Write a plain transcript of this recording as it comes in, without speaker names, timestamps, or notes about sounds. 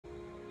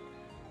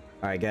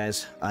Alright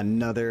guys,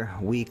 another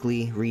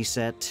weekly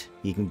reset.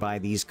 You can buy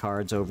these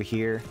cards over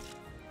here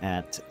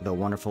at the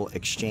wonderful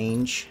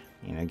exchange.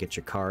 You know, get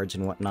your cards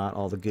and whatnot,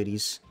 all the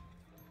goodies.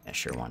 Yeah,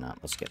 sure, why not?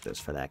 Let's get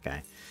this for that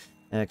guy.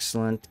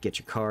 Excellent. Get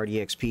your card,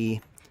 EXP.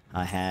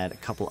 I had a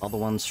couple other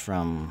ones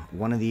from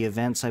one of the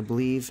events, I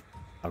believe.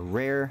 A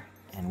rare,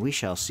 and we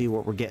shall see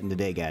what we're getting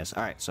today, guys.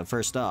 Alright, so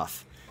first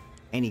off,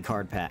 any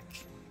card pack.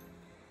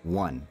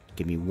 One.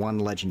 Give me one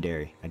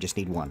legendary. I just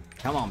need one.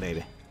 Come on,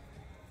 baby.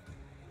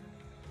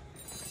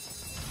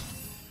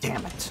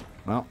 Damn it.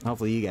 Well,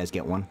 hopefully you guys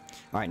get one.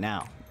 Alright,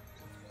 now.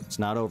 It's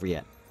not over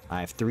yet.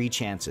 I have 3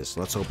 chances.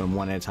 Let's open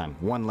one at a time.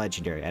 One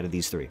legendary out of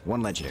these 3.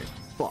 One legendary.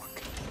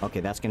 Fuck. Okay,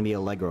 that's going to be a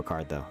Allegro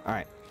card, though.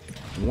 Alright.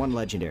 One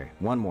legendary.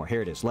 One more.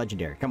 Here it is.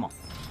 Legendary. Come on.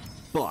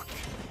 Fuck.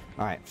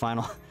 Alright,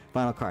 final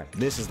card.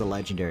 This is the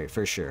legendary,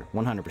 for sure.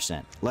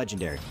 100%.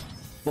 Legendary.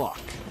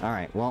 Fuck.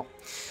 Alright, well,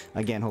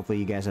 again, hopefully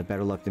you guys have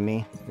better luck than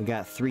me. We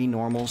got 3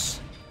 normals.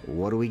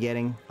 What are we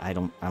getting? I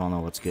don't know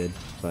what's good,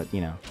 but,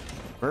 you know.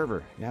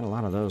 Fervor. Got a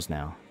lot of those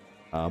now.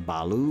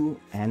 Baloo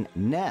and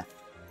Neth.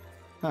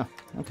 Huh,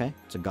 okay.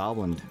 It's a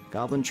Goblin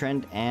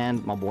trend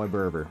and my boy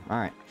Berber.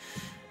 Alright.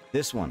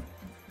 This one.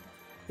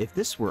 If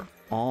this were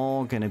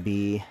all gonna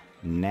be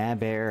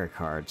Nabair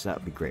cards, that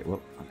would be great.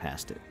 Whoop, I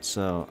passed it.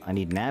 So, I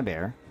need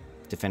Nabair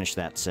to finish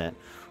that set.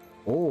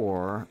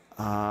 Or,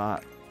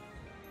 no,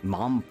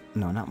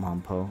 not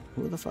Mompo.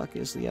 Who the fuck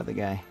is the other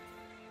guy?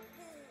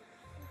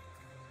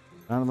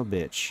 Son of a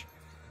bitch.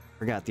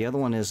 Forgot. The other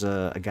one is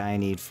a guy I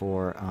need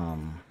for,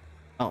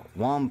 oh,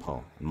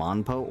 Wampo.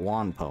 Monpo?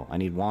 Wanpo. I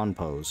need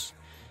Wanpos.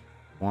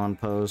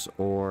 Wanpos,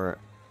 or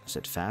is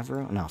it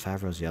Favreau? No,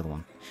 Favreau's the other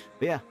one.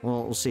 But yeah,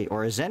 well, we'll see.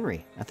 Or a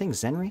Zenri. I think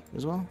Zenri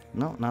as well?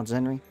 No, not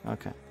Zenri.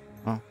 Okay.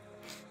 Well,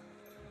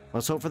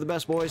 let's hope for the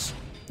best, boys.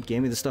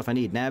 Gave me the stuff I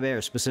need.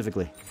 Nabair,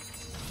 specifically.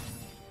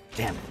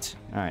 Damn it.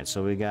 Alright,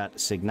 so we got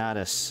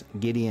Signatus,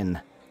 Gideon,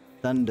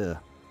 Thunder,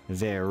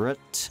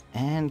 Verut,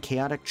 and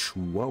Chaotic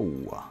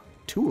Chuo.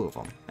 2 of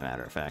them, as a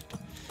matter of fact.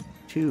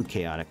 2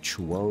 Chaotic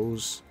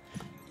Chuos.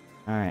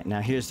 Alright,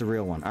 now here's the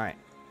real one. Alright.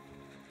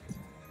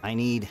 I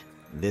need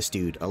this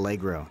dude,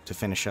 Allegro, to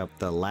finish up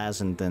the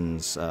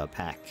Lazanthan's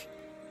pack.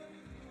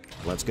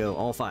 Let's go,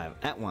 all 5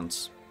 at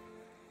once.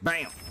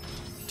 Bam!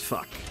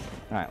 Fuck.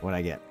 Alright, what'd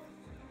I get?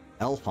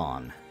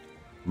 Elpon,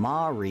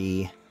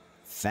 Mari,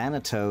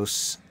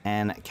 Thanatos,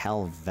 and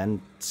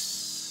Calventus.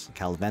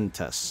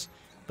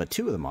 But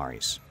 2 of the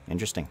Maris.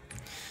 Interesting.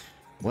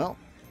 Well,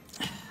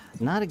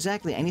 not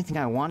exactly anything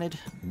I wanted,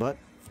 but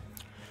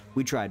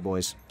we tried,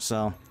 boys.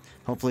 So,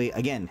 hopefully,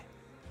 again,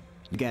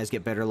 you guys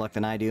get better luck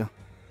than I do.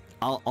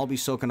 I'll be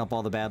soaking up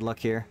all the bad luck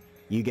here.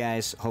 You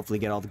guys hopefully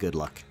get all the good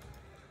luck.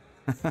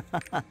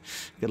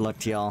 Good luck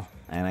to y'all.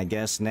 And I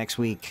guess next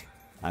week,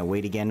 I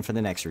wait again for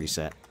the next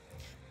reset.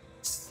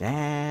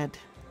 Sad.